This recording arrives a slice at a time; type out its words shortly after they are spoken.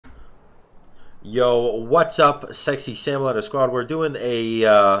Yo, what's up, sexy Sam Letter Squad? We're doing a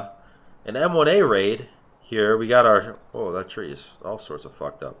an M1A raid here. We got our that tree is all sorts of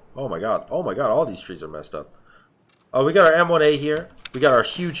fucked up. Oh my god, all these trees are messed up. Oh, we got our M1A here. We got our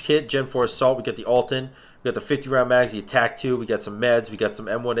huge kit, Gen 4 Assault. We got the Alton. We got the 50 round mags, the Attack 2. We got some meds. We got some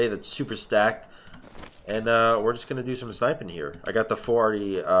M1A that's super stacked. And we're just gonna do some sniping here. I got the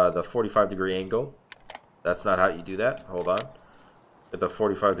 45-degree angle. That's not how you do that. Hold on. At the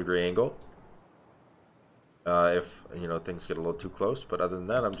 45-degree angle. If, you know, things get a little too close. But other than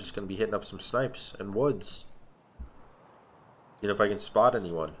that, I'm just going to be hitting up some snipes and woods. You know, if I can spot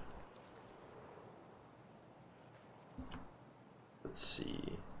anyone. Let's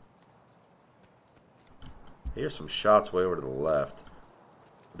see. Here's some shots way over to the left.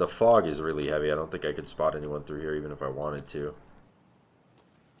 The fog is really heavy. I don't think I could spot anyone through here even if I wanted to.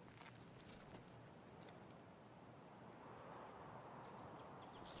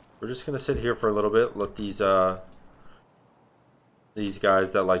 We're just gonna sit here for a little bit, let these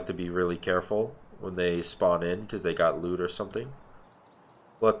guys that like to be really careful when they spawn in because they got loot or something.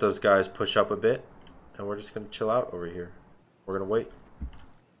 Let those guys push up a bit, and we're just gonna chill out over here. We're gonna wait.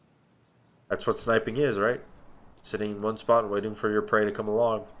 That's what sniping is, right? Sitting in one spot and waiting for your prey to come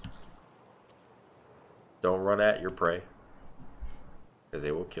along. Don't run at your prey, because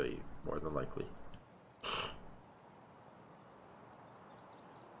they will kill you, more than likely.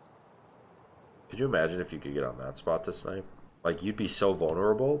 Could you imagine if you could get on that spot to snipe? Like, you'd be so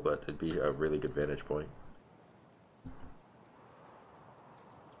vulnerable, but it'd be a really good vantage point.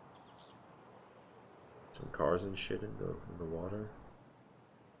 Some cars and shit in the water.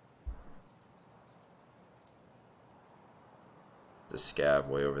 There's a scab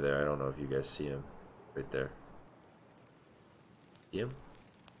way over there. I don't know if you guys see him. Right there. See him?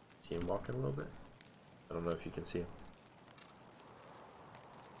 See him walking a little bit? I don't know if you can see him.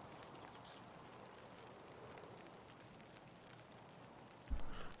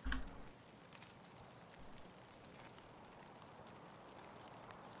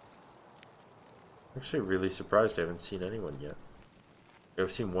 Actually really surprised I haven't seen anyone yet.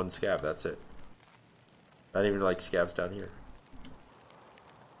 I've seen one scab, that's it. Not even like scabs down here.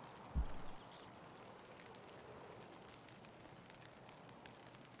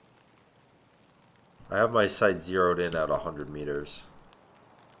 I have my sight zeroed in at 100 meters.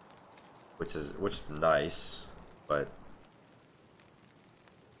 Which is nice, but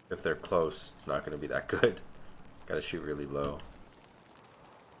if they're close, it's not gonna be that good. Gotta shoot really low.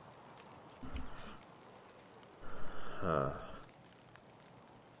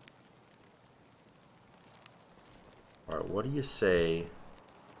 Alright, what do you say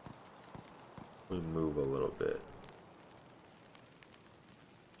we move a little bit?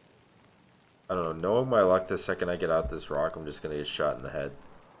 I don't know, knowing my luck the second I get out this rock, I'm just gonna get shot in the head.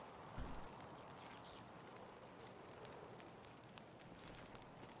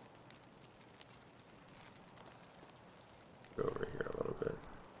 Go over here a little bit.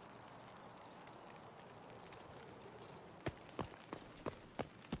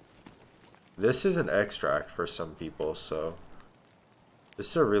 This is an extract for some people, so this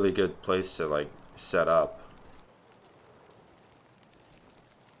is a really good place to like set up.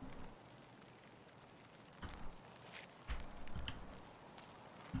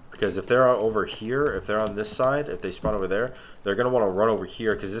 Because if they're over here, if they're on this side, if they spawn over there, they're going to want to run over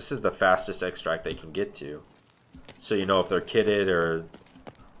here because this is the fastest extract they can get to. So you know if they're kitted or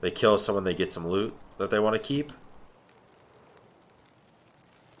they kill someone, they get some loot that they want to keep.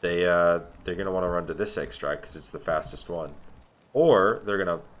 They're gonna want to run to this extract because it's the fastest one, or they're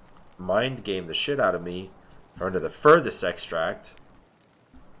gonna mind game the shit out of me, run to the furthest extract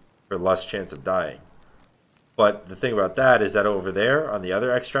for less chance of dying. But the thing about that is that over there on the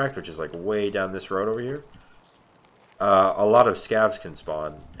other extract, which is like way down this road over here, a lot of scavs can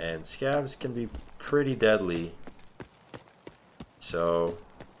spawn, and scavs can be pretty deadly. So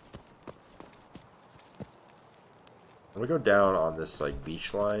I'm gonna go down on this like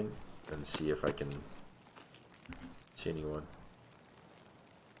beach line and see if I can see anyone.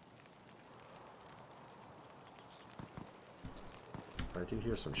 I do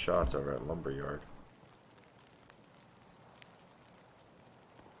hear some shots over at Lumberyard.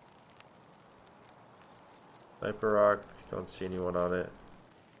 Sniper rock, don't see anyone on it.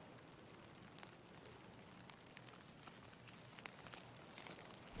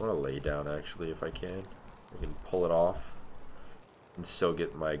 I want to lay down actually if I can. I can pull it off and still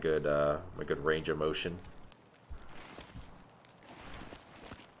get my good range of motion.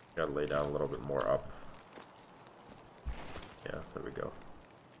 Gotta lay down a little bit more up. Yeah, there we go.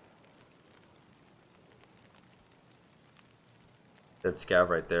 Dead scav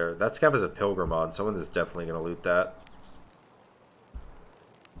right there. That scav is a pilgrim on. Someone is definitely going to loot that.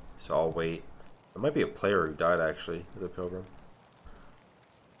 So I'll wait. There might be a player who died actually, the pilgrim.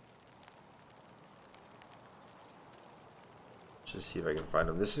 Let's just see if I can find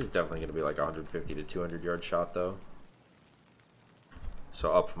him. This is definitely going to be like a 150 to 200 yard shot though.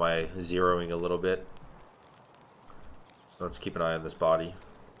 So up my zeroing a little bit. Let's keep an eye on this body.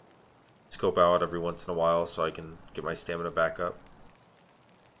 Scope out every once in a while so I can get my stamina back up.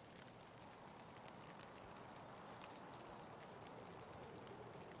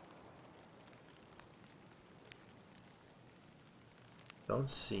 Don't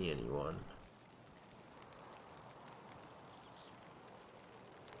see anyone.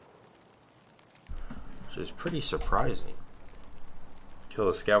 Which is pretty surprising. Kill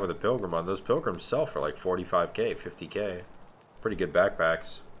a scout with a pilgrim on. Those pilgrims sell for like 45k, 50k. Pretty good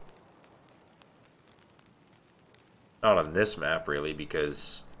backpacks. Not on this map really,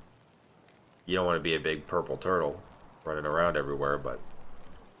 because you don't want to be a big purple turtle running around everywhere, but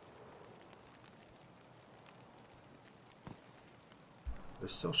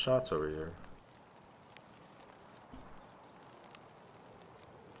there's still shots over here.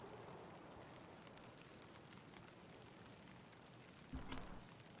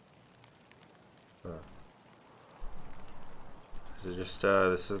 This is just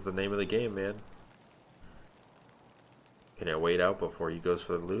this is the name of the game, man. Can I wait out before he goes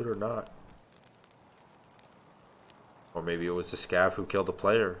for the loot or not? Or maybe it was the scav who killed the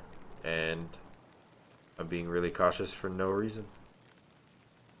player and I'm being really cautious for no reason.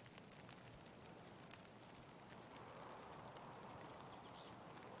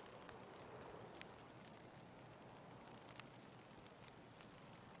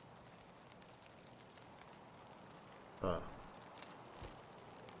 Huh.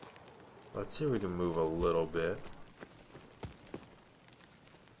 Let's see if we can move a little bit.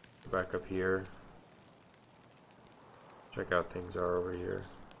 Back up here. Check out things are over here.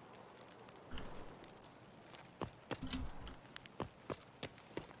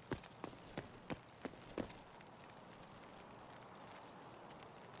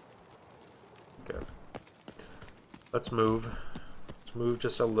 Okay. Let's move. Let's move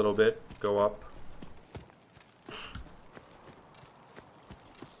just a little bit. Go up.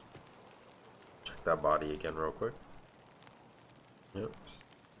 Check that body again real quick. Yep.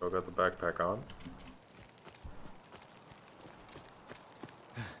 Still got the backpack on.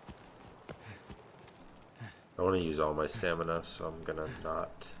 I want to use all my stamina, so I'm gonna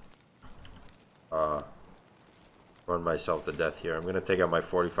not run myself to death here. I'm gonna take out my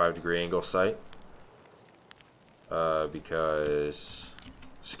 45-degree angle sight because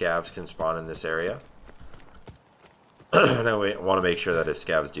scavs can spawn in this area. And I want to make sure that if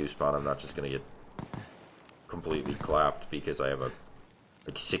scavs do spawn, I'm not just gonna get completely clapped because I have a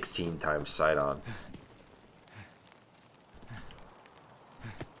like 16 times sight on.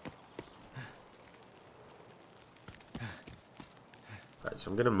 Alright, so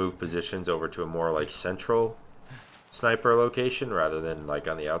I'm gonna move positions over to a more like central sniper location rather than like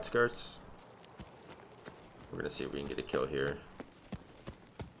on the outskirts. We're gonna see if we can get a kill here.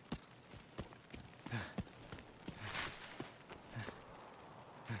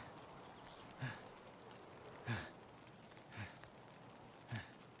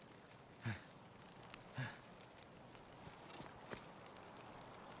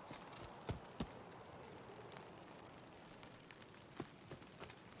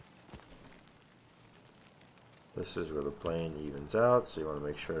 This is where the plane evens out, so you want to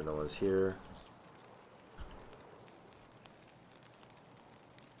make sure no one's here.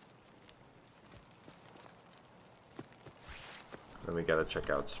 Then we gotta check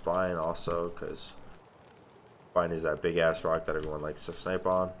out Spine also, because Spine is that big ass rock that everyone likes to snipe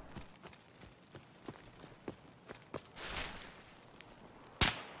on.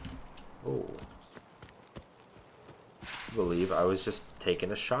 Oh. I believe I was just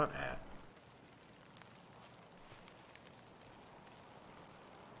taking a shot at.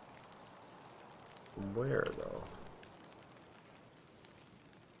 Where though?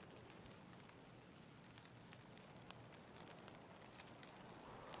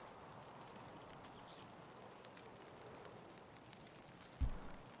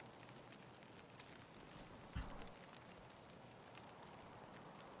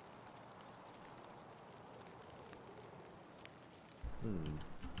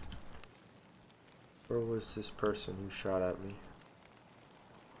 Where was this person who shot at me?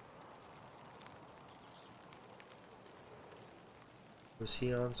 Was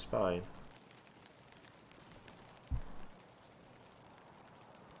he on Spine?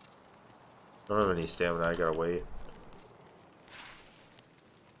 I don't have any stamina, I gotta wait.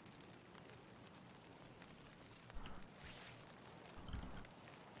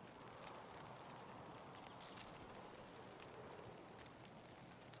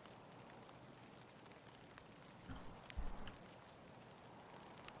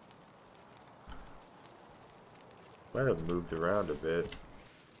 Might have moved around a bit.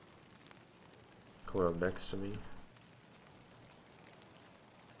 Coming up next to me.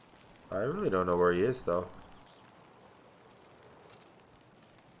 I really don't know where he is though.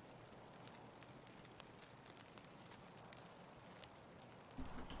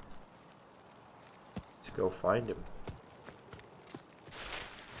 Let's go find him.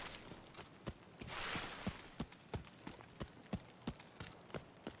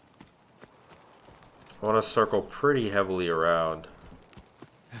 I want to circle pretty heavily around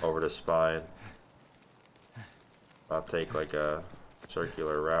over the spine. I'll take like a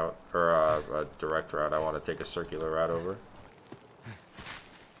circular route, or a direct route. I want to take a circular route over.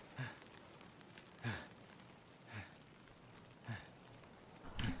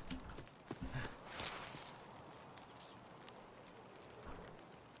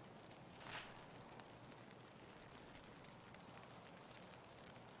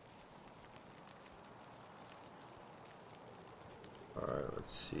 Alright,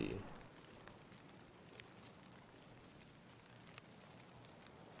 let's see.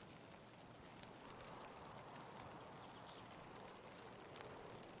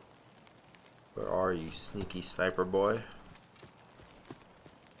 Where are you, sneaky sniper boy?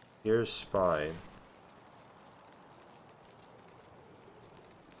 Here's spine.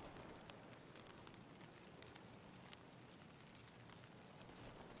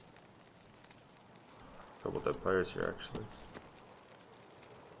 Couple dead players here, actually.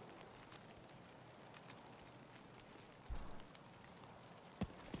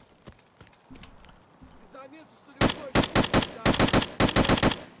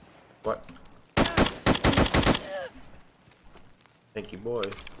 What? Thank you, boy.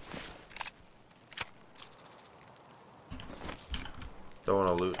 Don't want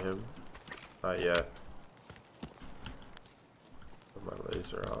to loot him. Not yet. Put my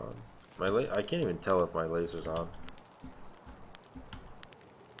laser on. I can't even tell if my laser's on.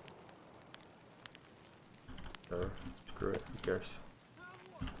 Screw it. Who cares?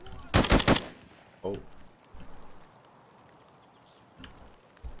 Oh.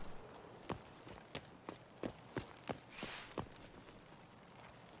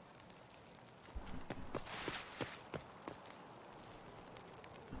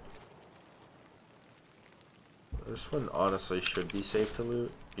 This one honestly should be safe to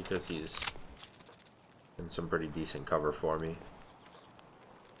loot because he's in some pretty decent cover for me.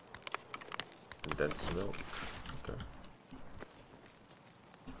 Condensed milk. Okay.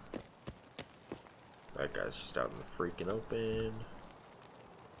 That guy's just out in the freaking open.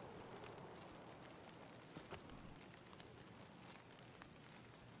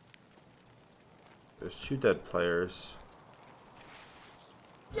 There's 2 dead players.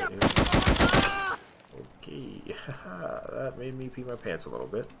 Right here. Okay, that made me pee my pants a little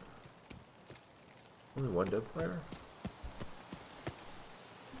bit. Only 1 dead player.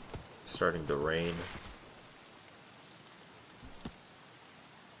 Starting to rain.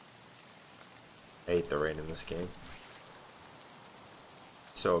 I hate the rain in this game.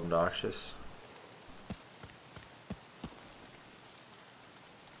 So obnoxious.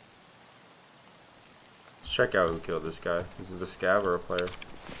 Let's check out who killed this guy. Is it a scav or a player?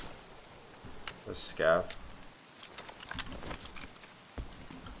 A scav.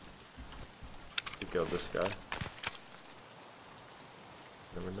 Who killed this guy?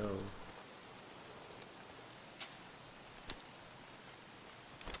 Never know.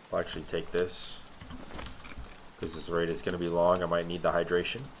 I'll actually take this because this raid is going to be long. I might need the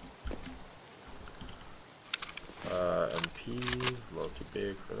hydration. MP, a little too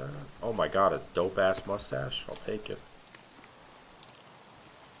big for that. Oh my god, a dope ass mustache. I'll take it.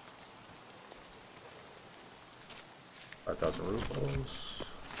 $5,000 rubles.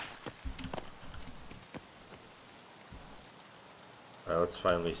 Alright, let's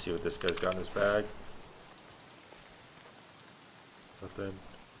finally see what this guy's got in his bag. Nothing.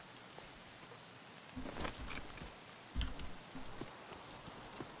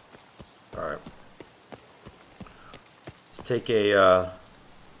 Alright. Let's take a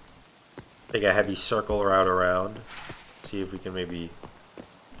heavy circle route around. See if we can maybe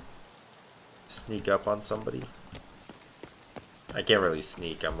sneak up on somebody. I can't really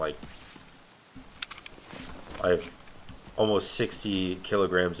sneak. I have almost 60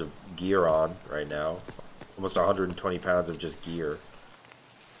 kilograms of gear on right now. Almost 120 pounds of just gear.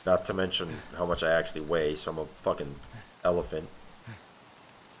 Not to mention how much I actually weigh, so I'm a fucking elephant.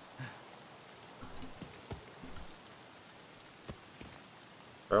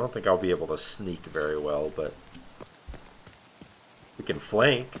 I don't think I'll be able to sneak very well, but we can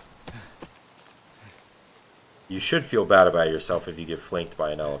flank. You should feel bad about yourself if you get flanked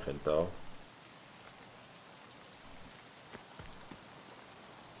by an elephant, though.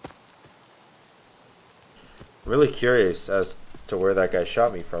 I'm really curious as to where that guy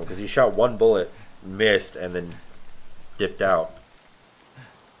shot me from, because he shot one bullet, missed, and then dipped out.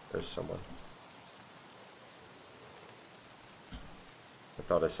 There's someone. I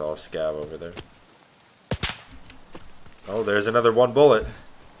thought I saw a scav over there. Oh, there's another one bullet.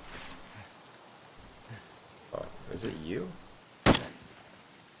 Oh, is it you?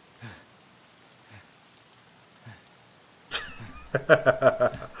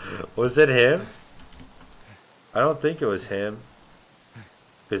 Was it him? I don't think it was him.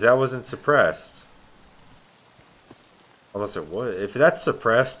 Because that wasn't suppressed. Unless it was. If that's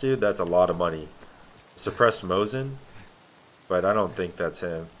suppressed, dude, that's a lot of money. Suppressed Mosin? But I don't think that's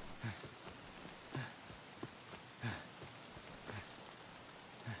him.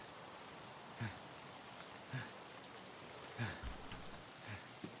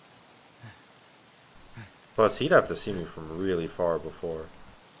 Plus, he'd have to see me from really far before.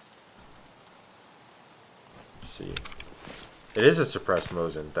 Let's see. It is a suppressed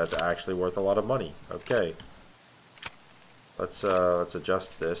Mosin. That's actually worth a lot of money. Okay. Let's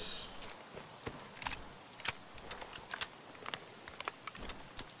adjust this.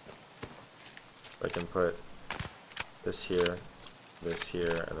 I can put this here,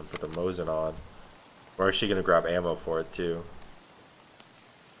 and then put the Mosin on. We're actually gonna grab ammo for it too.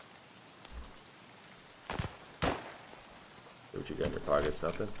 What you got in your pockets?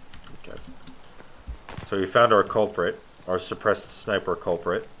 Nothing? Okay. So we found our culprit, our suppressed sniper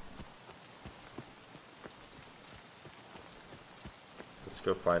culprit. Let's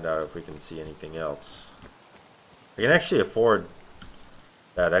go find out if we can see anything else. I can actually afford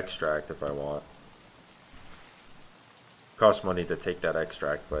that extract if I want. Costs money to take that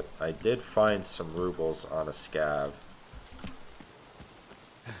extract, but I did find some rubles on a scav.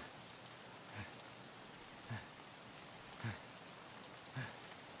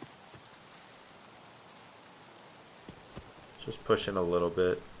 Just push in a little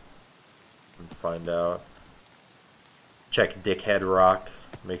bit and find out. Check Dickhead Rock.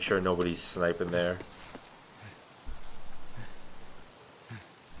 Make sure nobody's sniping there.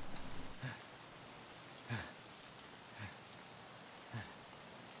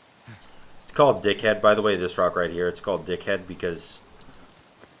 It's called Dickhead, by the way, this rock right here. It's called Dickhead because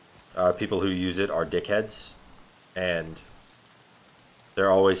people who use it are dickheads. And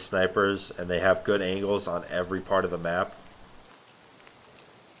they're always snipers, and they have good angles on every part of the map.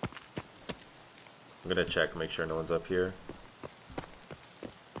 I'm gonna check, make sure no one's up here.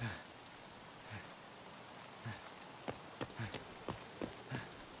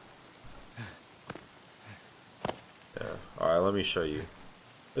 Yeah. Alright, let me show you.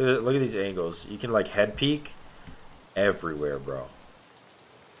 Look at these angles. You can like head peek everywhere, bro.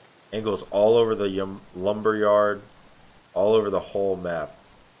 Angles all over the lumber yard, all over the whole map.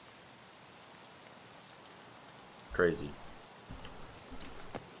 Crazy.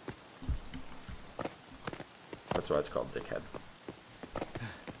 That's why it's called Dickhead.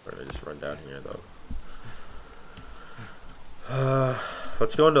 We're gonna just run down here though.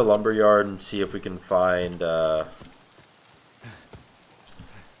 Let's go into lumberyard and see if we can find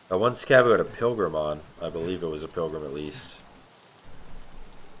one scav who had a pilgrim on. I believe it was a pilgrim at least.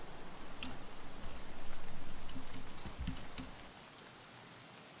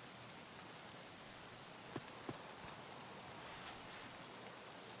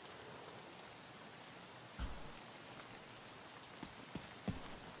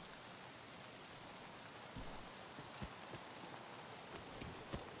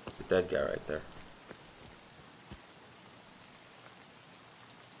 Dead guy right there.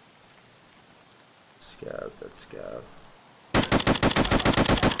 Scav, that scav.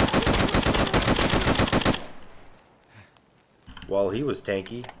 Well, he was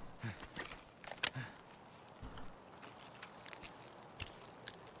tanky.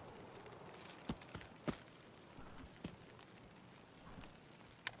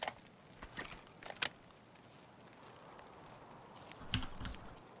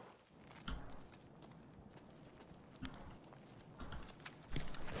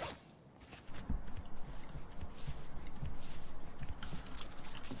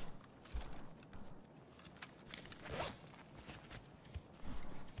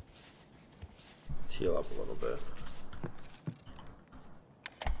 Heal up a little bit.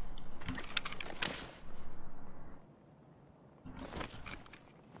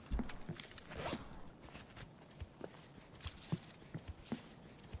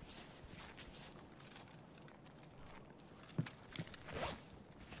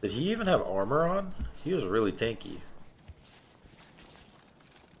 Did he even have armor on? He was really tanky.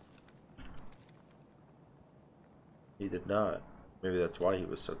 He did not. Maybe that's why he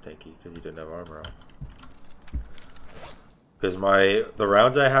was so tanky, because he didn't have armor on. Because the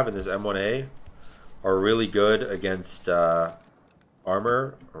rounds I have in this M1A are really good against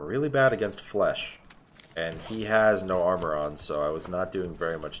armor, are really bad against flesh. And he has no armor on, so I was not doing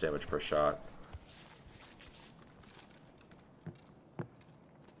very much damage per shot.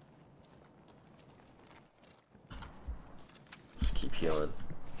 Just keep healing.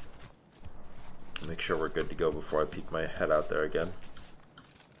 Make sure we're good to go before I peek my head out there again.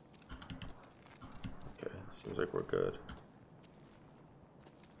 Okay, seems like we're good.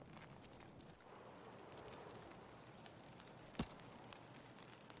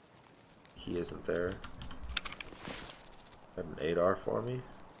 He isn't there. Have an 8R for me.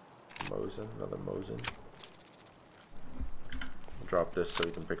 Mosin, another Mosin. I'll drop this so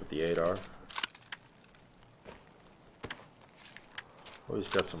we can pick up the 8R. Oh, he's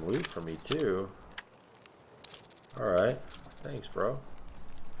got some loot for me too. Alright, thanks bro.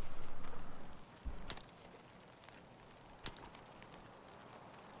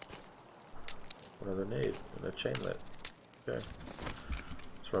 Another nade and a chainlet. Okay.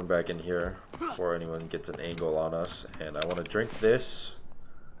 Let's run back in here before anyone gets an angle on us. And I want to drink this.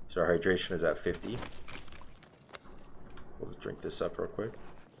 So our hydration is at 50. We'll just drink this up real quick.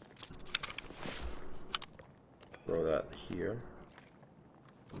 Throw that here.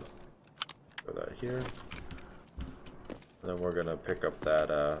 Throw that here. And then we're gonna pick up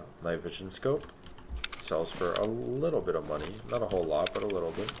that night vision scope. Sells for a little bit of money. Not a whole lot, but a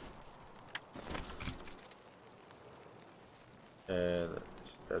little bit. And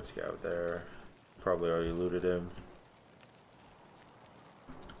that scout there. Probably already looted him.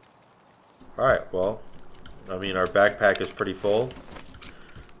 Alright, well, I mean, our backpack is pretty full.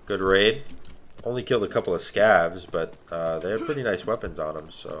 Good raid. Only killed a couple of scavs, but they have pretty nice weapons on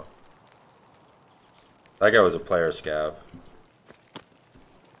them, so. That guy was a player scav.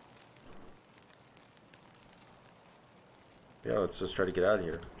 Yeah, let's just try to get out of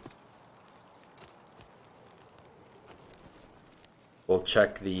here. We'll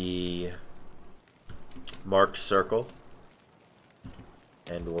check the marked circle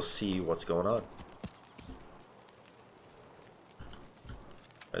and we'll see what's going on.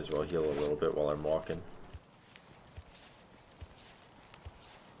 Might as well heal a little bit while I'm walking.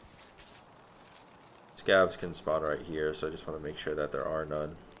 Scavs can spawn right here, so I just want to make sure that there are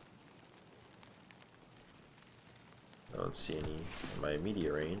none. I don't see any in my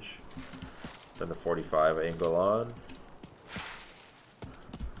immediate range. Then the 45 angle on.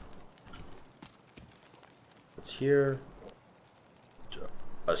 It's here.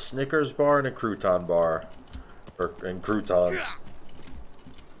 A Snickers bar and a crouton bar. And croutons.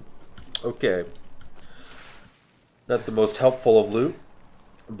 Okay. Not the most helpful of loot.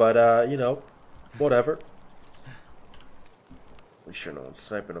 But, you know, whatever. Make sure no one's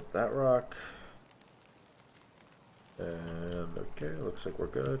sniping up that rock. And, okay, looks like we're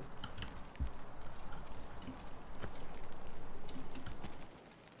good.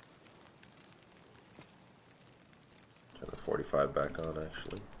 Turn the 45 back on,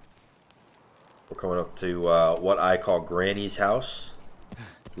 actually. We're coming up to what I call Granny's house.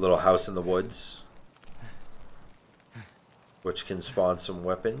 Little house in the woods. Which can spawn some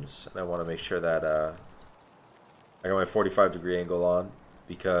weapons. And I want to make sure that I got my 45-degree angle on.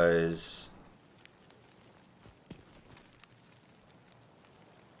 Because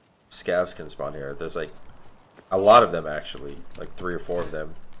scavs can spawn here. There's like a lot of them, actually. Like 3 or 4 of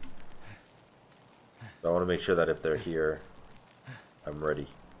them. So I want to make sure that if they're here, I'm ready.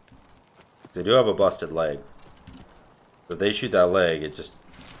 They do have a busted leg. If they shoot that leg, it just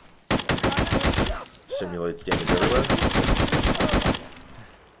simulates damage everywhere.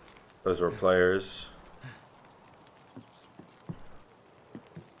 Those were players.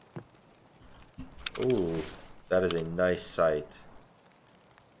 Ooh, that is a nice sight.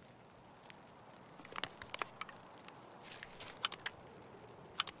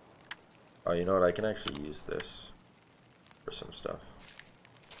 Oh, you know what? I can actually use this for some stuff.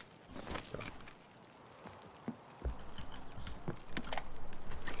 So.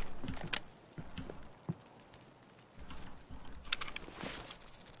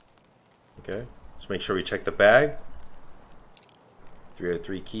 Okay, let's make sure we check the bag.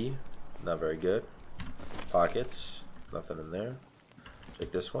 303 key, not very good. Pockets, nothing in there.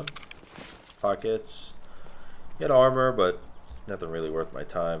 Check this one. Pockets, get armor, but nothing really worth my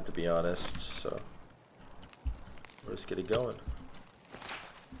time, to be honest. So let's get it going.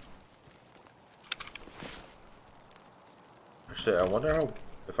 Actually, I wonder how,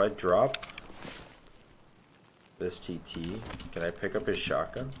 if I drop this TT, can I pick up his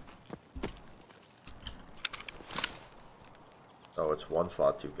shotgun? Oh, it's 1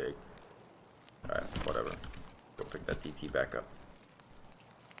 slot too big. Alright, whatever. Go pick that DT back up.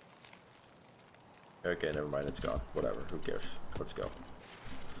 Okay, never mind, it's gone. Whatever, who cares? Let's go.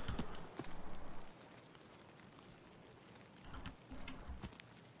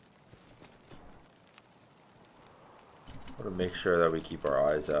 I want to make sure that we keep our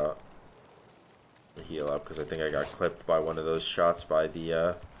eyes out. Heal up, because I think I got clipped by one of those shots by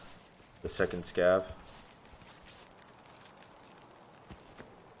the second scav.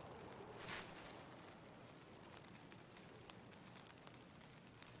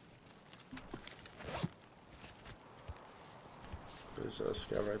 There's a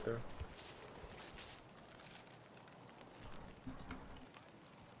scav right there.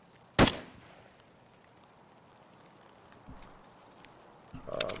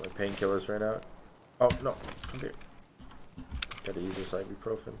 My painkillers ran out. Oh no, come here. Gotta use this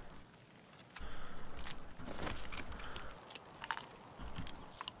ibuprofen.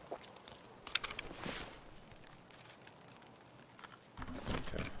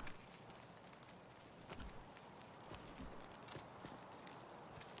 Okay.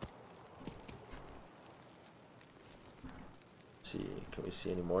 Let's see, can we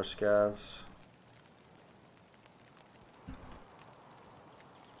see any more scavs?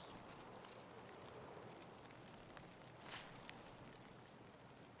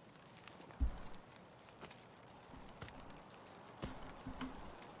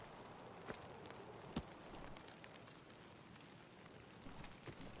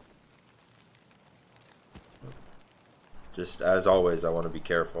 Just as always, I want to be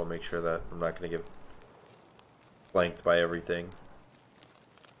careful, make sure that I'm not going to get flanked by everything.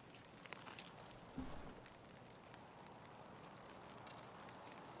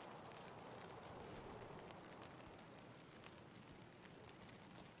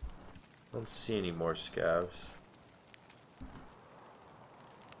 I don't see any more scavs.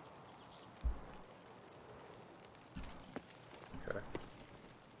 Okay.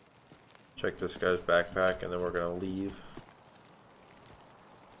 Check this guy's backpack and then we're going to leave.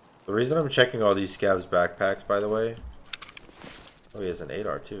 The reason I'm checking all these scavs' backpacks, by the way, oh, he has an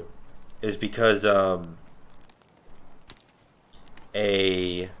 8R too, is because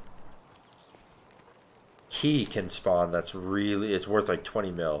a key can spawn that's really, it's worth like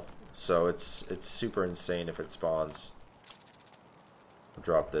 20 mil, so it's super insane if it spawns. I'll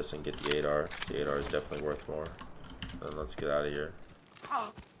drop this and get the 8R. The 8R is definitely worth more. And let's get out of here.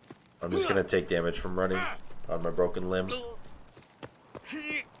 I'm just gonna take damage from running on my broken limb.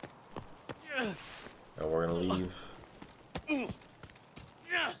 And we're gonna leave.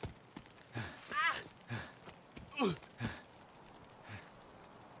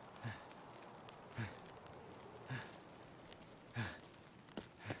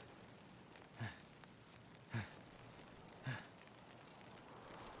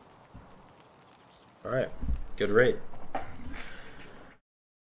 Alright, good raid. It's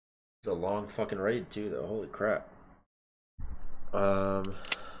a long fucking raid too though, holy crap.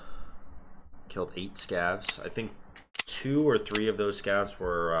 Killed 8 scavs. I think 2 or 3 of those scavs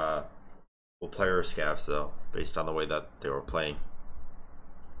were player scavs though, based on the way that they were playing.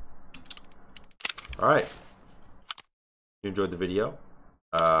 Alright. If you enjoyed the video,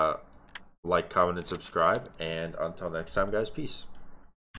 like, comment, and subscribe, and until next time guys, peace.